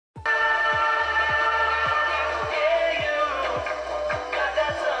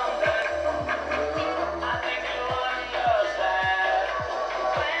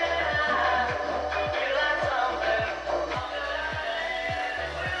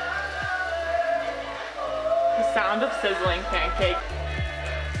sound of sizzling pancake.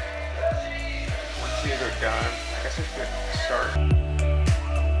 Once these are done, I guess I should start.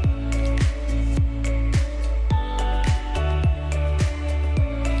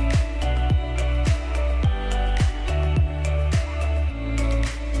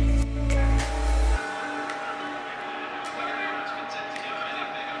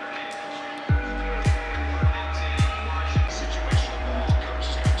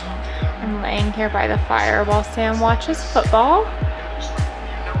 I'm laying here by the fire while Sam watches football.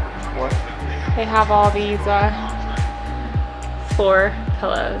 What? They have all these floor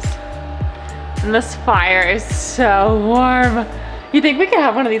pillows. And this fire is so warm. You think we could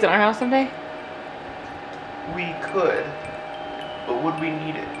have one of these in our house someday? We could, but would we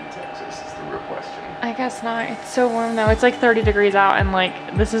need it in Texas is the real question. I guess not. It's so warm though. It's like 30 degrees out and like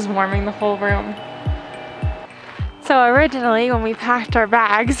this is warming the whole room. So originally when we packed our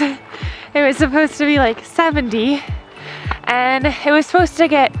bags, it was supposed to be like 70 and it was supposed to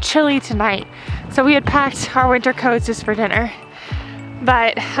get chilly tonight. So we had packed our winter coats just for dinner.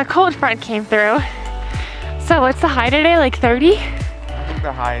 But a cold front came through. So what's the high today, like 30? I think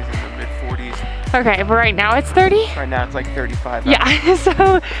the high is in the mid-40s. Okay, but right now it's 30? Right now it's like 35. Yeah,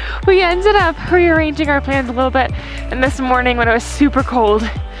 so we ended up rearranging our plans a little bit. And this morning when it was super cold,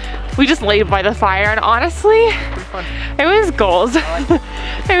 we just laid by the fire and honestly, it was goals.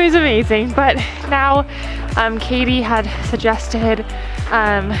 It was amazing. But now Katie had suggested,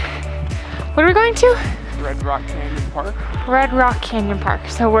 what are we going to? Red Rock Canyon Park. Red Rock Canyon Park.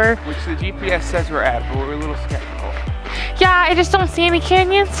 So we're... Which the GPS says we're at, but we're a little skeptical. Yeah, I just don't see any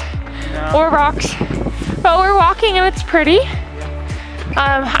canyons No. or rocks. But we're walking and it's pretty.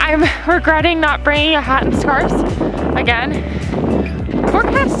 I'm regretting not bringing a hat and scarves again.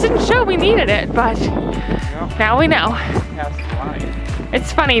 Forecast didn't show we needed it, but now we know.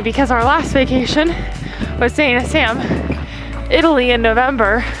 It's funny because our last vacation was saying to Sam, Italy in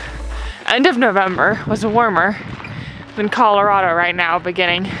November, end of November, was warmer than Colorado right now,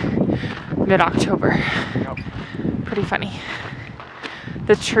 beginning mid-October. Yep. Pretty funny.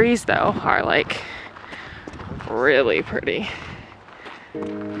 The trees though are like really pretty.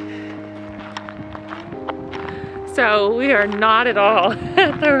 So we are not at all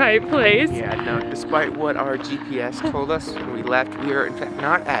at the right place. Yeah, no, despite what our GPS told us when we left, we are in fact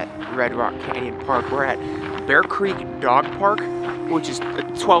not at Red Rock Canyon Park. We're at Bear Creek Dog Park, which is a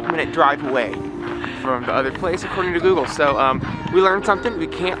 12-minute drive away from the other place according to Google. So we learned something. We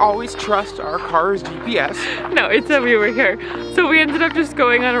can't always trust our car's GPS. No, it said we were here. So we ended up just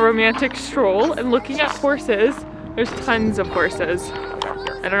going on a romantic stroll and looking at horses. There's tons of horses.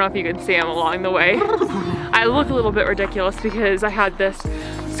 I don't know if you can see them along the way. I look a little bit ridiculous because I had this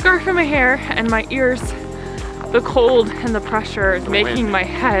scarf in my hair and my ears, the cold and the pressure is making my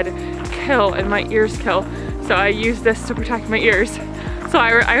head kill and my ears kill. So I use this to protect my ears. So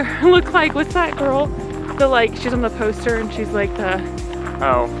I look like, what's that girl? She's on the poster and she's like the...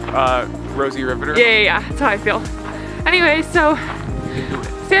 Oh, Rosie Riveter? Yeah, that's how I feel. Anyway, so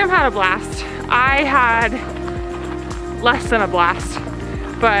Sam had a blast. I had less than a blast,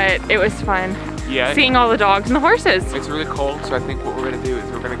 but it was fun. Yeah. Seeing all the dogs and the horses. It's really cold, so I think what we're gonna do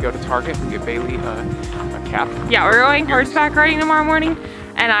is we're gonna go to Target and get Bailey a cap. Yeah, we're going horseback riding tomorrow morning,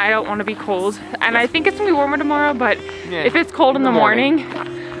 and I don't want to be cold. And I think it's gonna be warmer tomorrow, but if it's cold in the morning,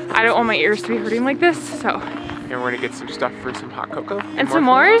 I don't want my ears to be hurting like this, so. And we're gonna get some stuff for some hot cocoa. And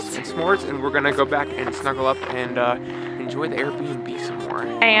s'mores. And s'mores, and we're gonna go back and snuggle up and enjoy the Airbnb some more.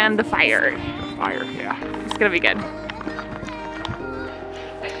 And the fire. The fire, yeah. It's gonna be good.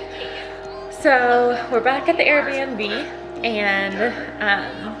 So we're back at the Airbnb and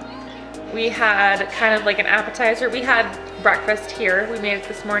we had kind of like an appetizer. We had breakfast here. We made it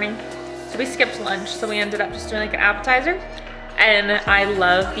this morning. So we skipped lunch. So we ended up just doing like an appetizer. And I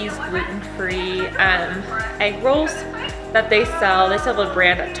love these gluten-free egg rolls that they sell. They sell the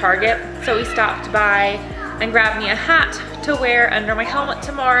brand at Target. So we stopped by and grabbed me a hat to wear under my helmet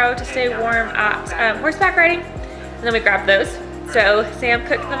tomorrow to stay warm at horseback riding. And then we grabbed those. So Sam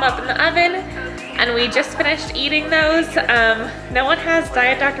cooked them up in the oven and we just finished eating those. No one has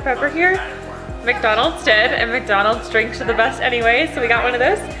Diet Dr. Pepper here. McDonald's did, and McDonald's drinks are the best anyway, so we got one of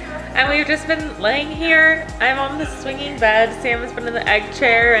those. And we've just been laying here. I'm on the swinging bed. Sam has been in the egg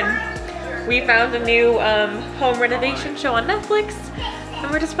chair, and we found a new home renovation show on Netflix.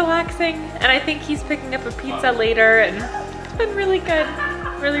 And we're just relaxing. And I think he's picking up a pizza later, and it's been really good.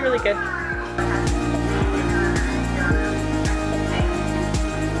 Really, really good.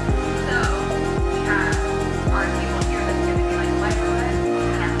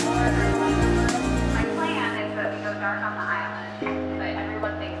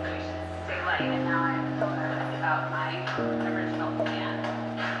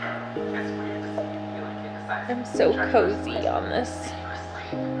 I'm so cozy on this.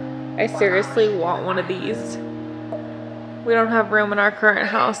 I seriously want one of these. We don't have room in our current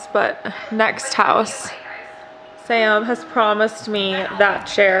house, but next house, Sam has promised me that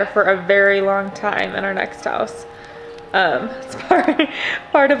chair for a very long time in our next house. It's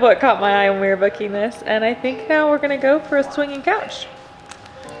part of what caught my eye when we were booking this, and I think now we're gonna go for a swinging couch.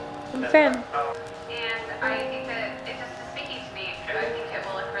 I'm a fan. And I think that it just is speaking to me. I think it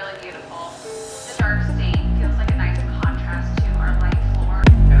will look really beautiful. The dark stain feels like a nice contrast to our light floor.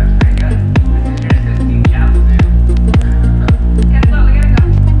 Guess what? We gotta go.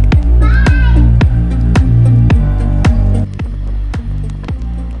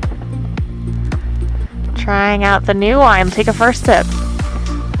 Trying out the new wine. Take a first sip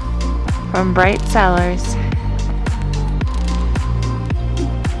from Bright Cellars.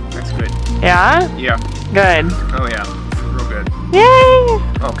 That's good. Yeah? Yeah. Good. Oh yeah. Real good. Yay!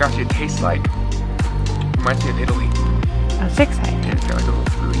 Oh gosh, it tastes like. Reminds me of Italy. That's exciting. It's got like a little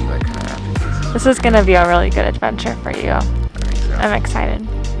fruity, like kind of aftertaste. This is gonna be a really good adventure for you. I think so. I'm excited.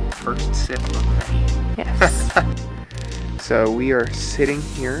 First sip already. Yes. So we are sitting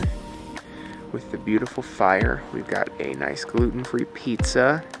here with the beautiful fire. We've got a nice gluten-free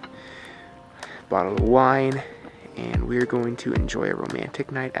pizza, bottle of wine, and we're going to enjoy a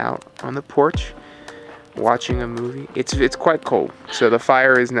romantic night out on the porch, watching a movie. It's quite cold, so the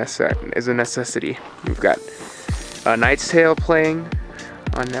fire is a necessity. We've got A Knight's Tale playing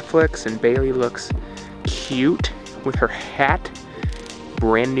on Netflix, and Bailey looks cute with her hat,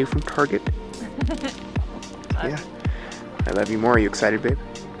 brand new from Target. Yeah, I love you more. Are you excited, babe?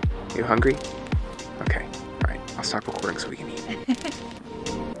 You hungry? Okay, all right. I'll stop recording so we can eat.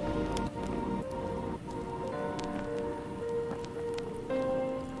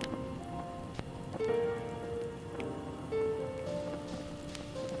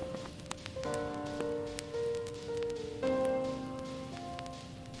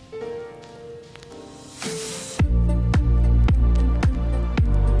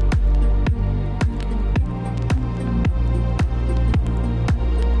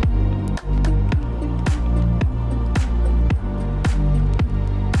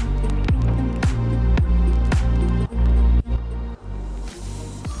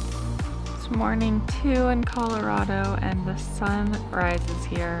 Morning 2 in Colorado, and the sunrises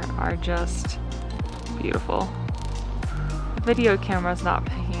here are just beautiful. The video camera's not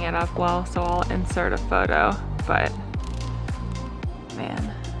picking it up well, so I'll insert a photo, but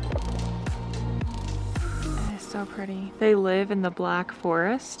man, it is so pretty. They live in the Black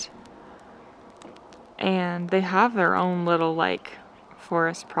Forest, and they have their own little like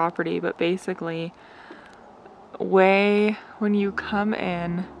forest property, but basically when you come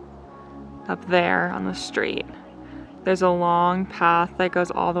in up there on the street, there's a long path that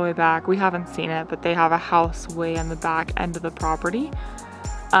goes all the way back. We haven't seen it, but they have a house way on the back end of the property.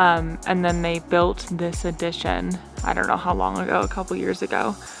 And then they built this addition, I don't know how long ago, a couple years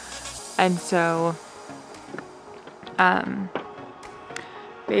ago. And so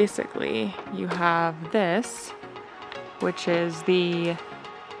basically you have this, which is the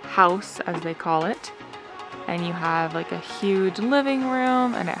house as they call it. And you have like a huge living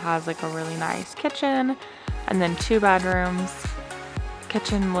room, and it has like a really nice kitchen, and then 2 bedrooms,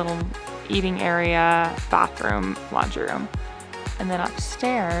 kitchen, little eating area, bathroom, laundry room. And then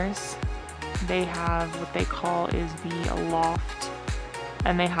upstairs they have what they call is the loft,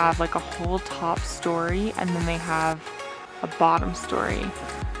 and they have like a whole top story, and then they have a bottom story,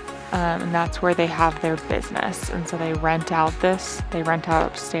 and that's where they have their business. And so they rent out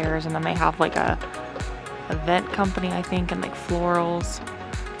upstairs, and then they have like a event company, I think, and like florals.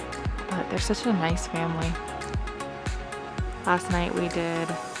 But they're such a nice family. Last night we did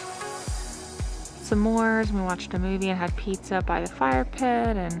s'mores, and we watched a movie and had pizza by the fire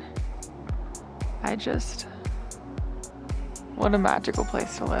pit, and what a magical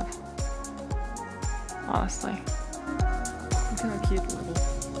place to live, honestly. Look how cute the little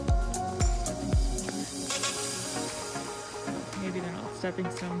stepping stones are. Maybe they're not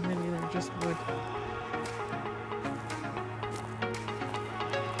stepping stones, maybe they're just wood.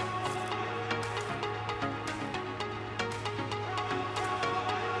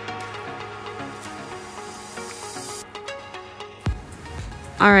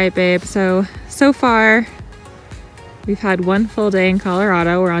 All right, babe, so far we've had 1 full day in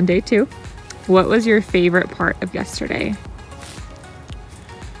Colorado. We're on day 2. What was your favorite part of yesterday?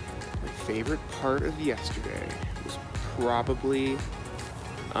 My favorite part of yesterday was probably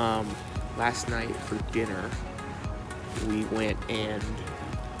last night for dinner. We went and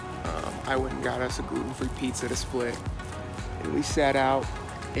I went and got us a gluten-free pizza to split, and we sat out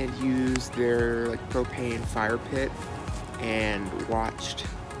and used their like propane fire pit and watched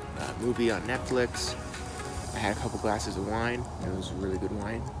a movie on Netflix. I had a couple glasses of wine. It was really good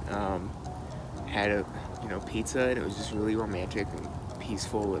wine. Had a pizza, and it was just really romantic and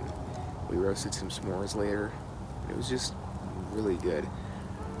peaceful, and we roasted some s'mores later. It was just really good.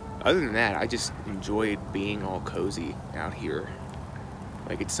 Other than that, I just enjoyed being all cozy out here.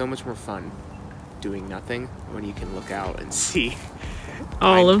 Like, it's so much more fun doing nothing when you can look out and see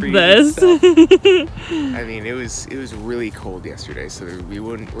all of pine this. trees and stuff. I mean, it was really cold yesterday, so we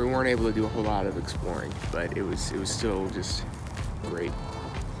weren't able to do a whole lot of exploring, but it was still just great.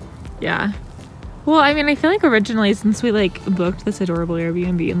 Yeah. Well, I mean, I feel like originally, since we like booked this adorable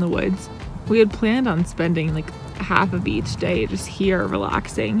Airbnb in the woods, we had planned on spending like half of each day just here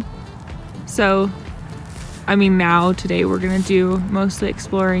relaxing. So, I mean, now today we're gonna do mostly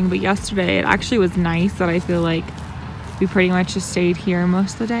exploring, but yesterday it actually was nice that I feel like we pretty much just stayed here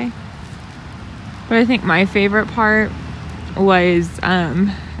most of the day. But I think my favorite part was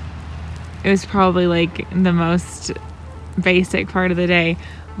it was probably like the most basic part of the day,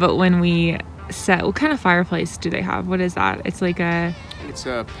 but when we set, what kind of fireplace do they have? What is that? It's like a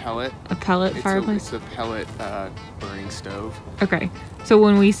pellet. A pellet fireplace? It's a pellet burning stove. Okay. So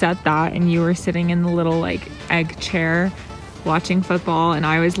when we set that and you were sitting in the little like egg chair watching football and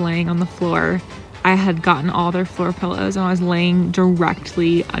I was laying on the floor, I had gotten all their floor pillows and I was laying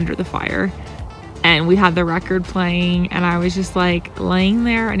directly under the fire. And we had the record playing and I was just like laying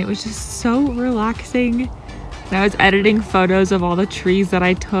there and it was just so relaxing. And I was editing photos of all the trees that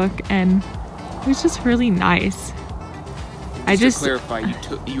I took and it was just really nice. Just to clarify,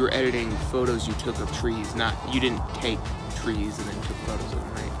 you were editing photos you took of trees, you didn't take trees and then took photos of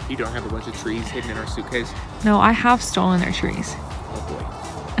them, right? You don't have a bunch of trees hidden in our suitcase? No, I have stolen their trees. Oh boy.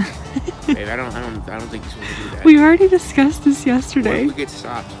 Babe, I don't think you're supposed to do that. We already discussed this yesterday. What if we get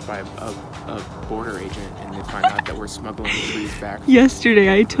stopped by a border agent and they find out that we're smuggling the trees back?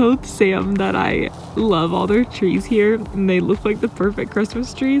 Yesterday I told Sam that I love all their trees here and they look like the perfect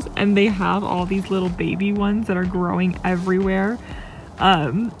Christmas trees, and they have all these little baby ones that are growing everywhere.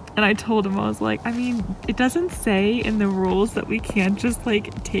 And I told him, I was like, I mean, it doesn't say in the rules that we can't just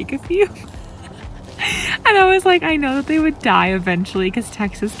like take a few. And I was like, I know that they would die eventually because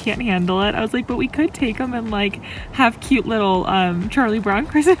Texas can't handle it. I was like, but we could take them and like have cute little Charlie Brown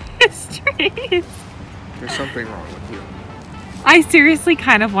Christmas trees. There's something wrong with you. I seriously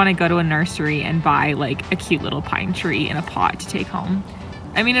kind of want to go to a nursery and buy like a cute little pine tree in a pot to take home.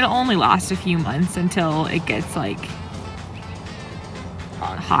 I mean, it'll only last a few months until it gets like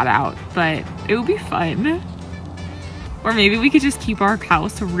hot out, but it would be fun. Or maybe we could just keep our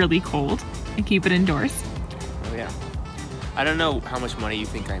house really cold and keep it indoors. Oh yeah. I don't know how much money you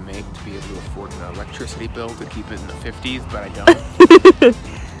think I make to be able to afford an electricity bill to keep it in the 50s, but I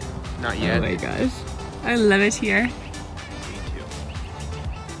don't. Not yet. Oh my gosh. I love it here. Me too.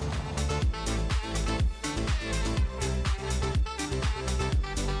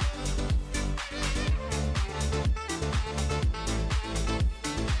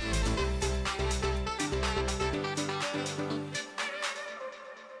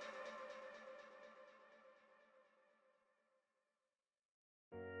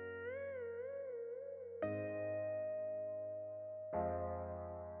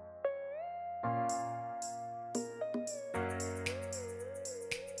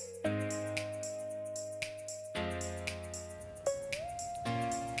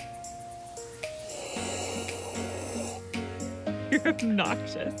 You're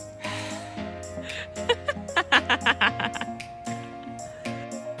obnoxious.